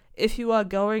 So if you are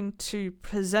going to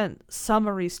present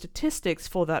summary statistics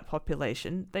for that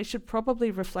population, they should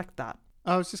probably reflect that.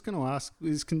 I was just going to ask,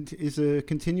 is a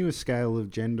continuous scale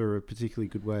of gender a particularly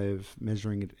good way of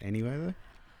measuring it anyway, though?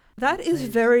 That is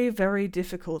very, very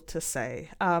difficult to say.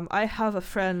 I have a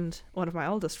friend, one of my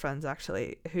oldest friends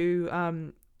actually, who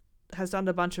has done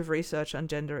a bunch of research on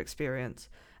gender experience,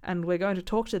 and we're going to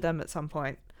talk to them at some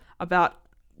point about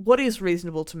what is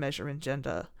reasonable to measure in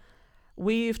gender.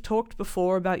 We've talked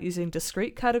before about using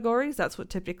discrete categories. That's what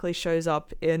typically shows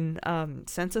up in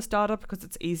census data because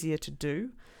it's easier to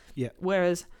do. Yeah.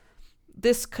 Whereas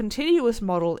this continuous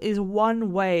model is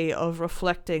one way of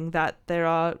reflecting that there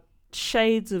are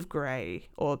shades of grey,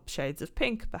 or shades of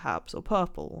pink perhaps, or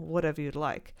purple, or whatever you'd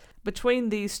like, between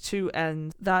these two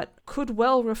ends that could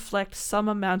well reflect some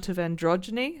amount of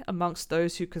androgyny amongst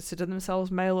those who consider themselves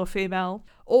male or female,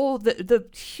 or the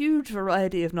huge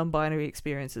variety of non-binary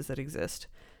experiences that exist.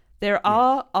 There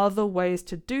are other ways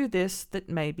to do this that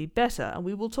may be better, and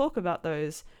we will talk about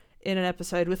those in an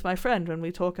episode with my friend when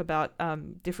we talk about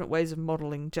different ways of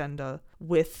modelling gender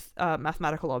with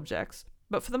mathematical objects.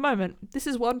 But for the moment, this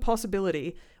is one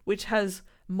possibility which has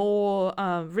more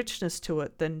richness to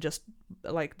it than just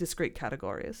like discrete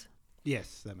categories.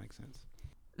 Yes, that makes sense.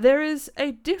 There is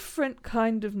a different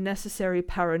kind of necessary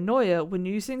paranoia when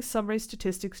using summary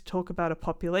statistics to talk about a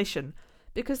population,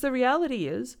 because the reality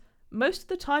is, most of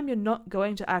the time you're not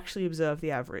going to actually observe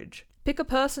the average. Pick a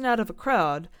person out of a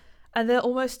crowd, and they're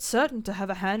almost certain to have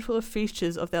a handful of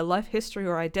features of their life history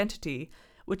or identity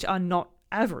which are not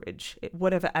average,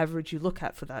 whatever average you look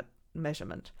at for that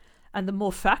measurement. And the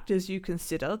more factors you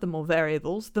consider, the more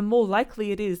variables, the more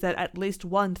likely it is that at least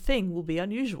one thing will be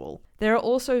unusual. There are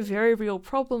also very real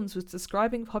problems with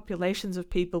describing populations of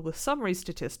people with summary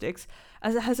statistics,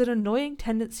 as it has an annoying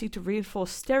tendency to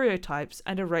reinforce stereotypes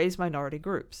and erase minority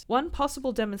groups. One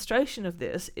possible demonstration of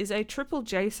this is a Triple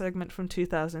J segment from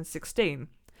 2016,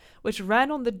 which ran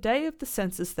on the day of the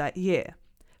census that year.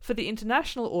 For the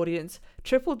international audience,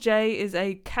 Triple J is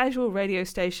a casual radio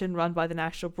station run by the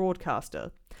national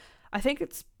broadcaster. I think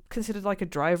it's considered like a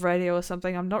drive radio or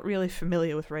something. I'm not really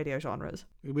familiar with radio genres.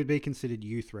 It would be considered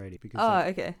youth radio because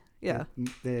okay. Yeah.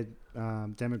 Their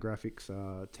demographics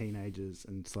are teenagers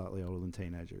and slightly older than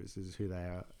teenagers is who they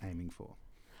are aiming for.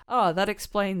 Oh, that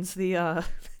explains the... I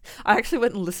actually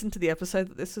went and listened to the episode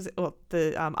that this was... Or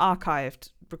the archived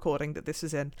recording that this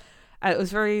was in. It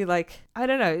was very, I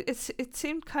don't know, it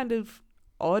seemed kind of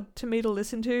odd to me to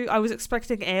listen to. I was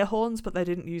expecting air horns, but they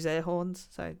didn't use air horns.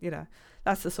 So,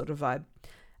 that's the sort of vibe.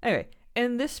 Anyway,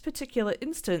 in this particular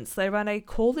instance, they ran a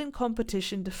call-in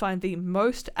competition to find the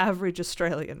most average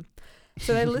Australian.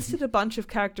 So they listed a bunch of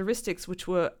characteristics which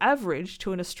were average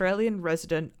to an Australian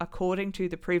resident according to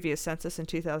the previous census in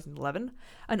 2011,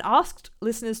 and asked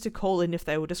listeners to call in if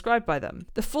they were described by them.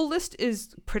 The full list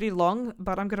is pretty long,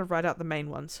 but I'm going to write out the main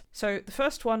ones. So the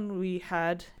first one we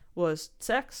had was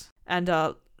sex, and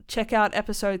check out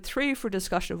episode 3 for a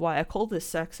discussion of why I call this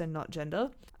sex and not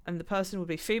gender. And the person would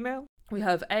be female. We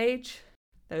have age,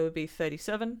 they would be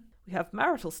 37. We have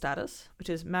marital status, which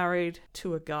is married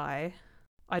to a guy.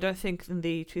 I don't think in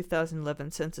the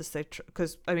 2011 census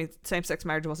because same-sex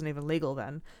marriage wasn't even legal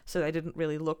then, so they didn't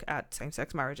really look at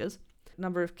same-sex marriages.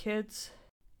 Number of kids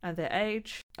and their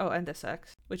age, and their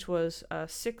sex, which was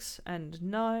 6 and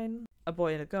 9, a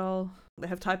boy and a girl. They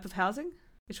have type of housing,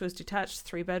 which was detached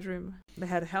 3-bedroom. They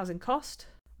had a housing cost,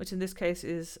 which in this case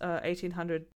is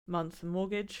 $1,800 month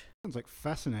mortgage. Sounds like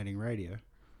fascinating radio.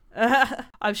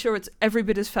 I'm sure it's every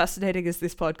bit as fascinating as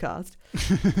this podcast.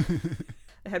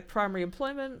 They had primary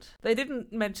employment. They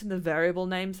didn't mention the variable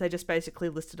names. They just basically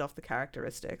listed off the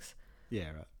characteristics.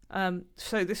 Yeah, right.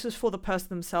 So this was for the person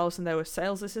themselves, and they were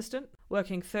sales assistant,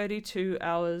 working 32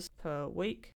 hours per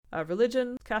week.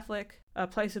 Religion, Catholic.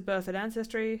 Place of birth and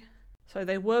ancestry. So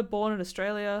they were born in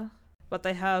Australia, but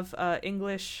they have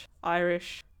English,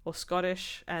 Irish, or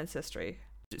Scottish ancestry.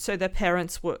 So their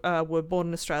parents were born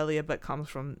in Australia, but comes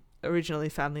from originally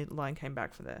family line came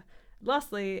back from there.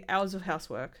 Lastly, hours of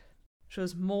housework, which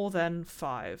was more than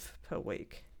 5 per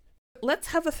week. Let's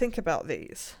have a think about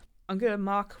these. I'm going to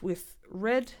mark with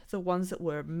red the ones that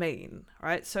were mean,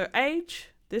 right? So age,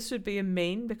 this would be a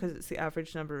mean because it's the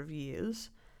average number of years.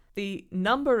 The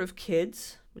number of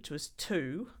kids, which was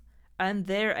 2, and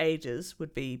their ages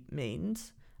would be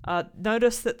means.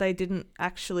 Notice that they didn't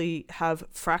actually have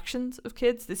fractions of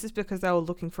kids. This is because they were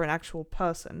looking for an actual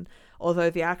person, although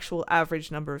the actual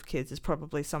average number of kids is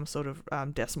probably some sort of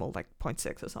decimal, like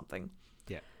 0.6 or something.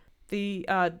 Yeah. The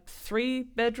 3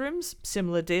 bedrooms,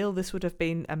 similar deal. This would have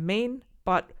been a mean,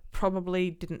 but probably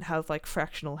didn't have like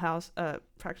fractional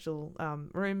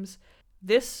rooms.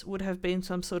 This would have been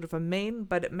some sort of a mean,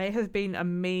 but it may have been a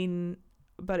mean,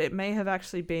 but it may have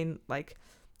actually been like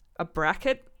a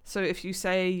bracket. So if you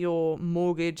say your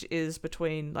mortgage is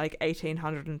between like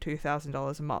 $1,800 and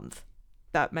 $2,000 a month,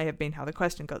 that may have been how the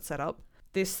question got set up.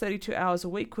 This 32 hours a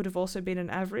week would have also been an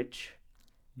average.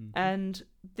 Mm-hmm. And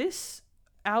this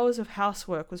hours of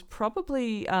housework was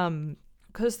probably,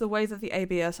 because the way that the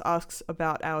ABS asks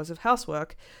about hours of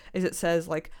housework is it says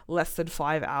like less than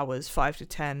 5 hours, 5 to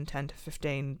 10, 10 to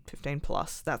 15, 15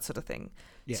 plus, that sort of thing.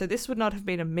 Yeah. So this would not have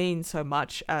been a mean so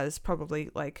much as probably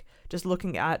like just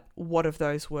looking at what of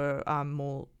those were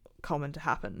more common to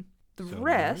happen. The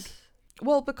rest,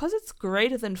 well, because it's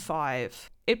greater than 5,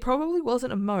 it probably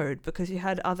wasn't a mode because you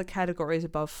had other categories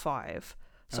above 5.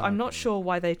 So I'm not sure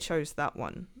why they chose that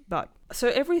one. But so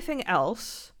everything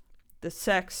else, the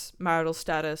sex, marital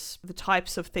status, the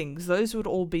types of things, those would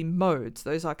all be modes.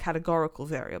 Those are categorical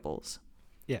variables.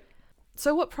 Yeah.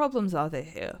 So what problems are there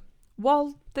here?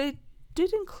 While they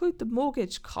did include the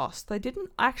mortgage cost, they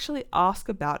didn't actually ask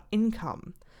about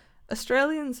income.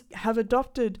 Australians have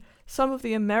adopted some of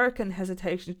the American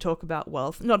hesitation to talk about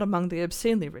wealth, not among the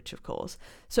obscenely rich, of course.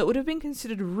 So it would have been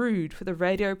considered rude for the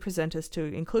radio presenters to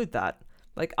include that.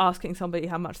 Like asking somebody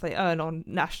how much they earn on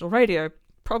national radio,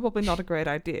 probably not a great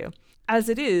idea. As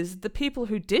it is, the people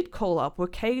who did call up were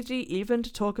cagey even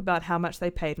to talk about how much they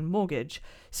paid in mortgage.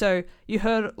 So you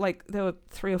heard, like, there were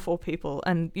 3 or 4 people,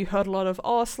 and you heard a lot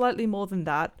of, slightly more than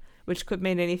that, which could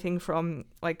mean anything from,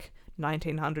 like,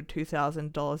 $1,900,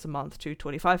 $2,000 a month to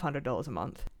 $2,500 a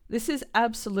month. This is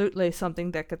absolutely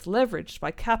something that gets leveraged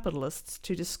by capitalists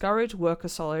to discourage worker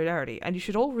solidarity, and you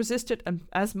should all resist it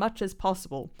as much as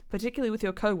possible, particularly with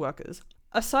your co-workers.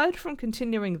 Aside from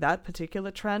continuing that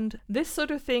particular trend, this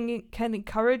sort of thing can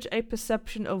encourage a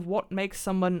perception of what makes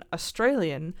someone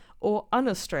Australian or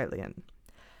un-Australian.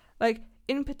 Like,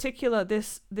 in particular,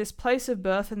 this place of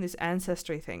birth and this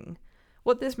ancestry thing.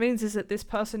 What this means is that this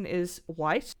person is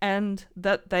white and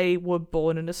that they were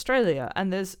born in Australia.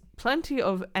 And there's plenty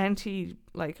of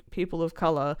people of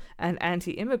colour and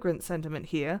anti-immigrant sentiment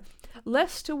here,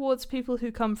 less towards people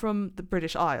who come from the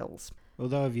British Isles.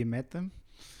 Although, have you met them?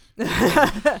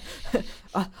 I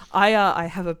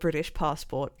have a British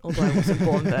passport, although I wasn't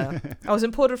born there. I was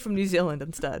imported from New Zealand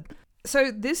instead.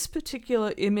 So this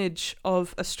particular image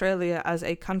of Australia as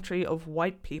a country of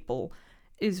white people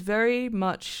is very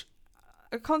much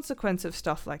a consequence of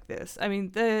stuff like this. I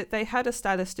mean, they had a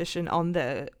statistician on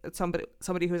there,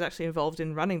 somebody who was actually involved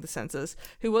in running the census,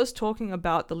 who was talking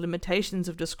about the limitations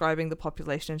of describing the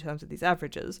population in terms of these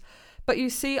averages. But you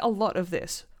see a lot of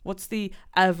this. What's the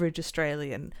average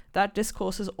Australian? That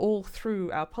discourse is all through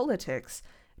our politics.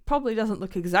 It probably doesn't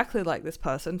look exactly like this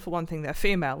person. For one thing, they're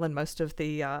female, and most of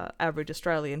the average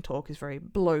Australian talk is very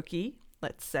blokey,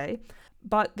 let's say.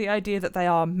 But the idea that they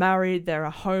are married, they're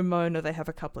a homeowner, they have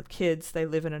a couple of kids, they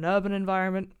live in an urban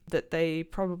environment, that they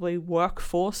probably work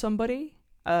for somebody,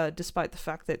 despite the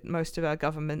fact that most of our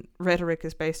government rhetoric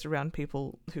is based around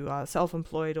people who are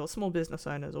self-employed or small business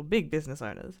owners or big business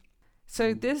owners.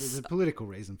 So There's a political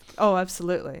reason for that. Oh,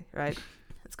 absolutely, right.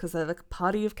 It's because they're the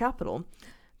party of capital.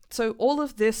 So all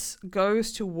of this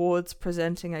goes towards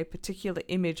presenting a particular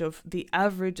image of the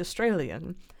average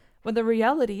Australian, when the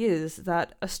reality is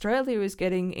that Australia is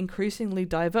getting increasingly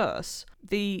diverse.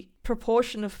 The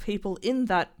proportion of people in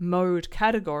that mode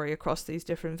category across these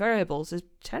different variables is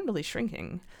generally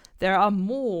shrinking. There are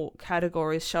more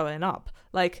categories showing up.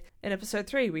 Like in episode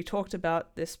 3, we talked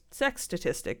about this sex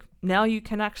statistic. Now you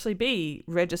can actually be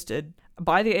registered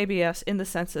by the ABS in the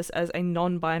census as a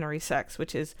non-binary sex,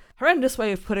 which is a horrendous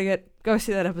way of putting it. Go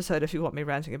see that episode if you want me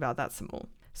ranting about that some more.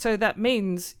 So that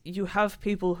means you have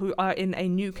people who are in a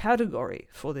new category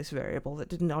for this variable that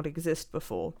did not exist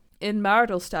before. In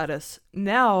marital status,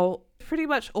 now, pretty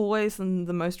much always in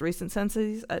the most recent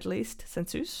census, at least,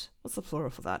 census? What's the plural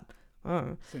for that?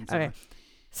 Oh, okay.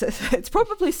 So it's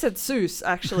probably census,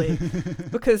 actually,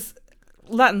 because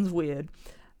Latin's weird.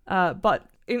 But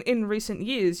in recent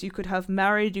years, you could have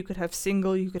married, you could have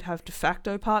single, you could have de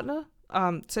facto partner.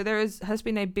 So there has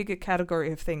been a bigger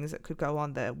category of things that could go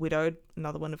on there. Widowed,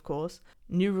 another one, of course.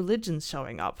 New religions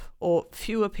showing up, or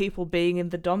fewer people being in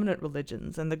the dominant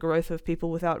religions, and the growth of people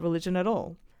without religion at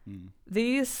all.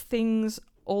 These things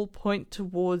all point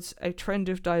towards a trend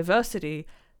of diversity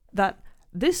that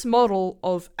this model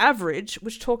of average,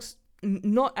 which talks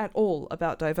not at all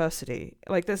about diversity,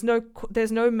 like there's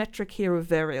no metric here of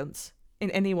variance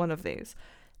in any one of these,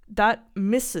 that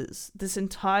misses this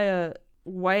entire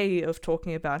way of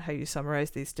talking about how you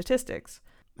summarize these statistics.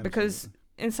 Absolutely. Because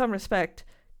in some respect,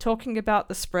 talking about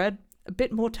the spread, a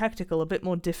bit more tactical, a bit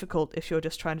more difficult if you're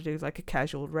just trying to do like a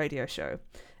casual radio show.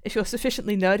 If you're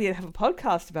sufficiently nerdy to have a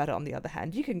podcast about it, on the other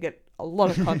hand, you can get a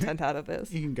lot of content out of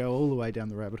this. You can go all the way down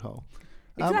the rabbit hole.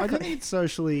 Exactly. I think it's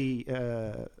socially,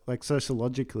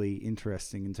 sociologically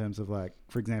interesting in terms of, like,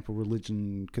 for example,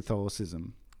 religion,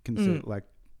 Catholicism,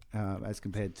 as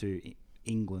compared to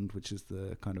England, which is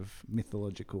the kind of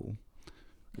mythological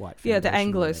white foundation. Yeah, the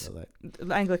Anglos,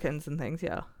 the Anglicans and things,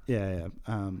 yeah. Yeah.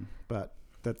 But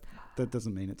that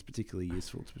doesn't mean it's particularly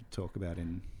useful to talk about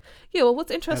in... Yeah, well,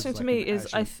 what's interesting to me is...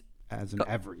 as an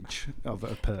average of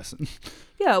a person.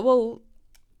 Yeah, well...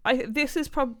 This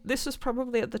was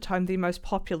probably at the time the most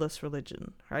populous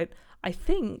religion, right? I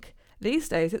think these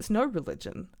days it's no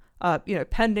religion.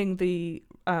 Pending the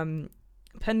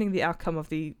outcome of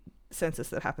the census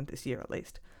that happened this year, at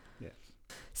least. Yeah.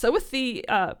 So with the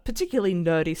particularly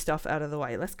nerdy stuff out of the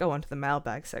way, let's go on to the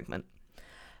mailbag segment.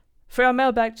 For our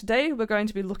mailbag today, we're going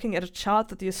to be looking at a chart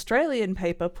that the Australian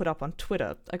paper put up on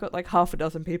Twitter. I got like half a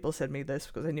dozen people send me this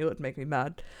because I knew it would make me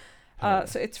mad.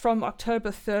 So it's from October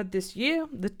 3rd this year.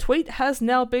 The tweet has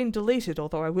now been deleted,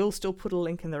 although I will still put a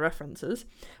link in the references,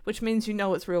 which means you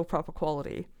know it's real proper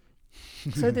quality.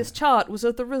 So this chart was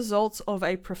of the results of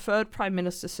a preferred Prime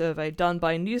Minister survey done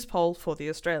by Newspoll for The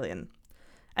Australian.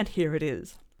 And here it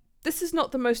is. This is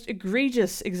not the most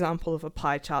egregious example of a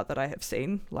pie chart that I have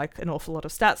seen. Like an awful lot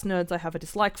of stats nerds, I have a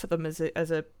dislike for them as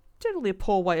a generally a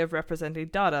poor way of representing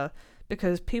data,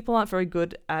 because people aren't very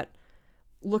good at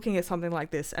looking at something like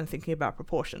this and thinking about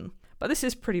proportion. But this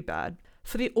is pretty bad.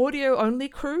 For the audio-only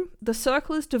crew, the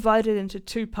circle is divided into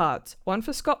two parts, one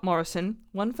for Scott Morrison,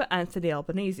 one for Anthony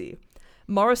Albanese.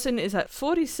 Morrison is at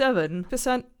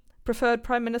 47% preferred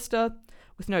Prime Minister,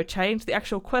 with no change. The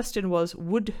actual question was,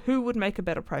 who would make a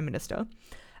better Prime Minister?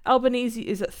 Albanese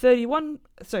is at 34%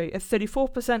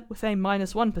 with a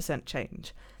 -1%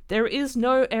 change. There is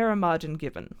no error margin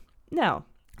given. Now,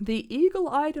 the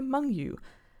eagle-eyed among you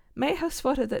may have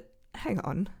spotted that, hang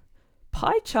on,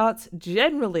 pie charts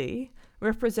generally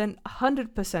represent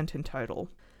 100% in total,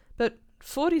 but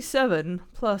 47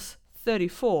 plus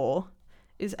 34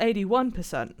 is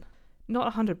 81%,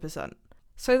 not 100%.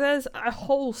 So there's a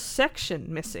whole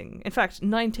section missing. In fact,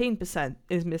 19%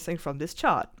 is missing from this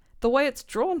chart. The way it's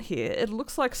drawn here, it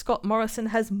looks like Scott Morrison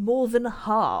has more than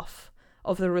half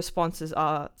of the responses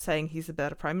are saying he's a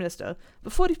better Prime Minister,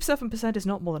 but 47% is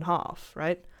not more than half,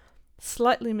 right?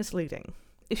 Slightly misleading.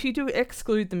 If you do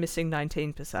exclude the missing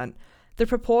 19%, the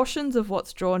proportions of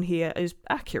what's drawn here is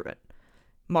accurate.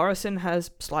 Morrison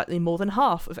has slightly more than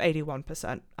half of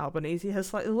 81%. Albanese has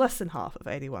slightly less than half of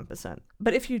 81%.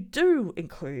 But if you do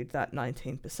include that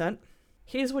 19%,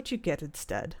 here's what you get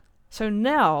instead. So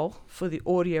now, for the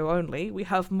audio only, we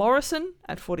have Morrison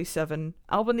at 47,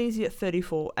 Albanese at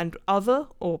 34, and other,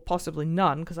 or possibly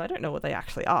none, because I don't know what they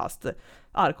actually asked. The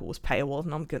article was paywalled,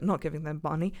 and I'm not giving them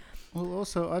money. Well,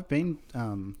 also, I've been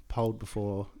polled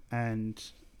before, and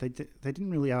they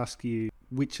didn't really ask you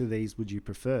which of these would you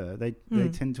prefer. They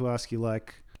tend to ask you,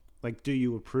 like, do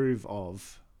you approve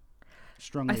of,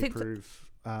 strongly approve?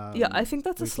 I think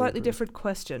that's a slightly different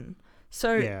question.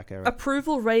 So right.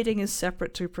 Approval rating is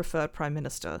separate to preferred Prime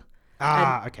Minister.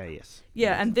 Okay, yes.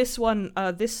 Yeah, and this one,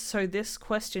 this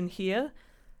question here,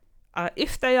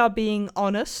 if they are being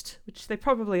honest, which they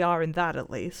probably are in that at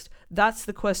least, that's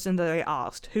the question that they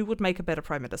asked. Who would make a better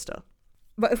Prime Minister?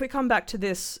 But if we come back to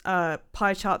this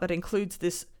pie chart that includes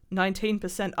this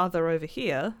 19% other over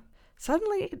here,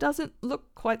 suddenly it doesn't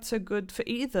look quite so good for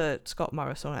either Scott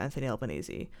Morrison or Anthony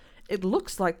Albanese. It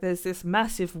looks like there's this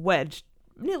massive wedge,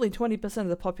 nearly 20% of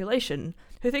the population,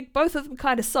 who think both of them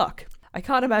kind of suck. I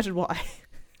can't imagine why.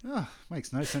 Oh,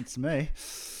 makes no sense to me.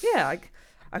 Yeah,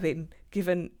 I mean,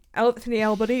 given Anthony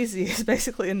Albanese is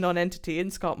basically a non-entity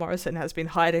and Scott Morrison has been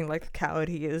hiding like the coward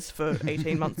he is for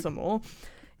 18 months or more.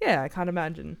 Yeah, I can't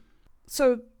imagine.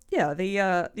 So, yeah,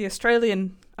 the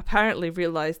Australian apparently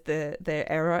realised their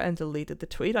error and deleted the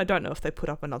tweet. I don't know if they put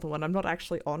up another one. I'm not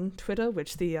actually on Twitter,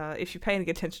 which if you're paying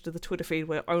attention to the Twitter feed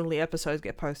where only episodes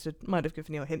get posted, might have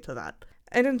given you a hint of that.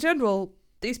 And in general,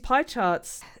 these pie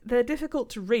charts, they're difficult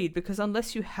to read because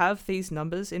unless you have these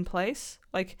numbers in place,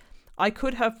 like, I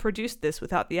could have produced this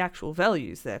without the actual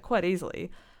values there quite easily.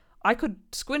 I could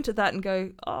squint at that and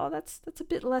go, oh, that's a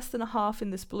bit less than a half in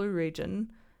this blue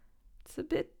region. It's a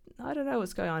bit, I don't know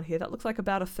what's going on here. That looks like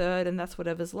about a third, and that's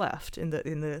whatever's left in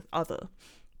the other.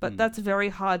 But that's very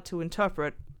hard to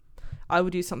interpret. I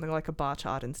would use something like a bar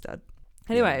chart instead.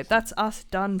 Anyway, that's us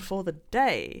done for the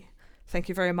day. Thank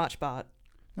you very much, Bart.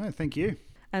 No, thank you.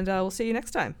 And we'll see you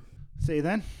next time. See you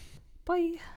then. Bye.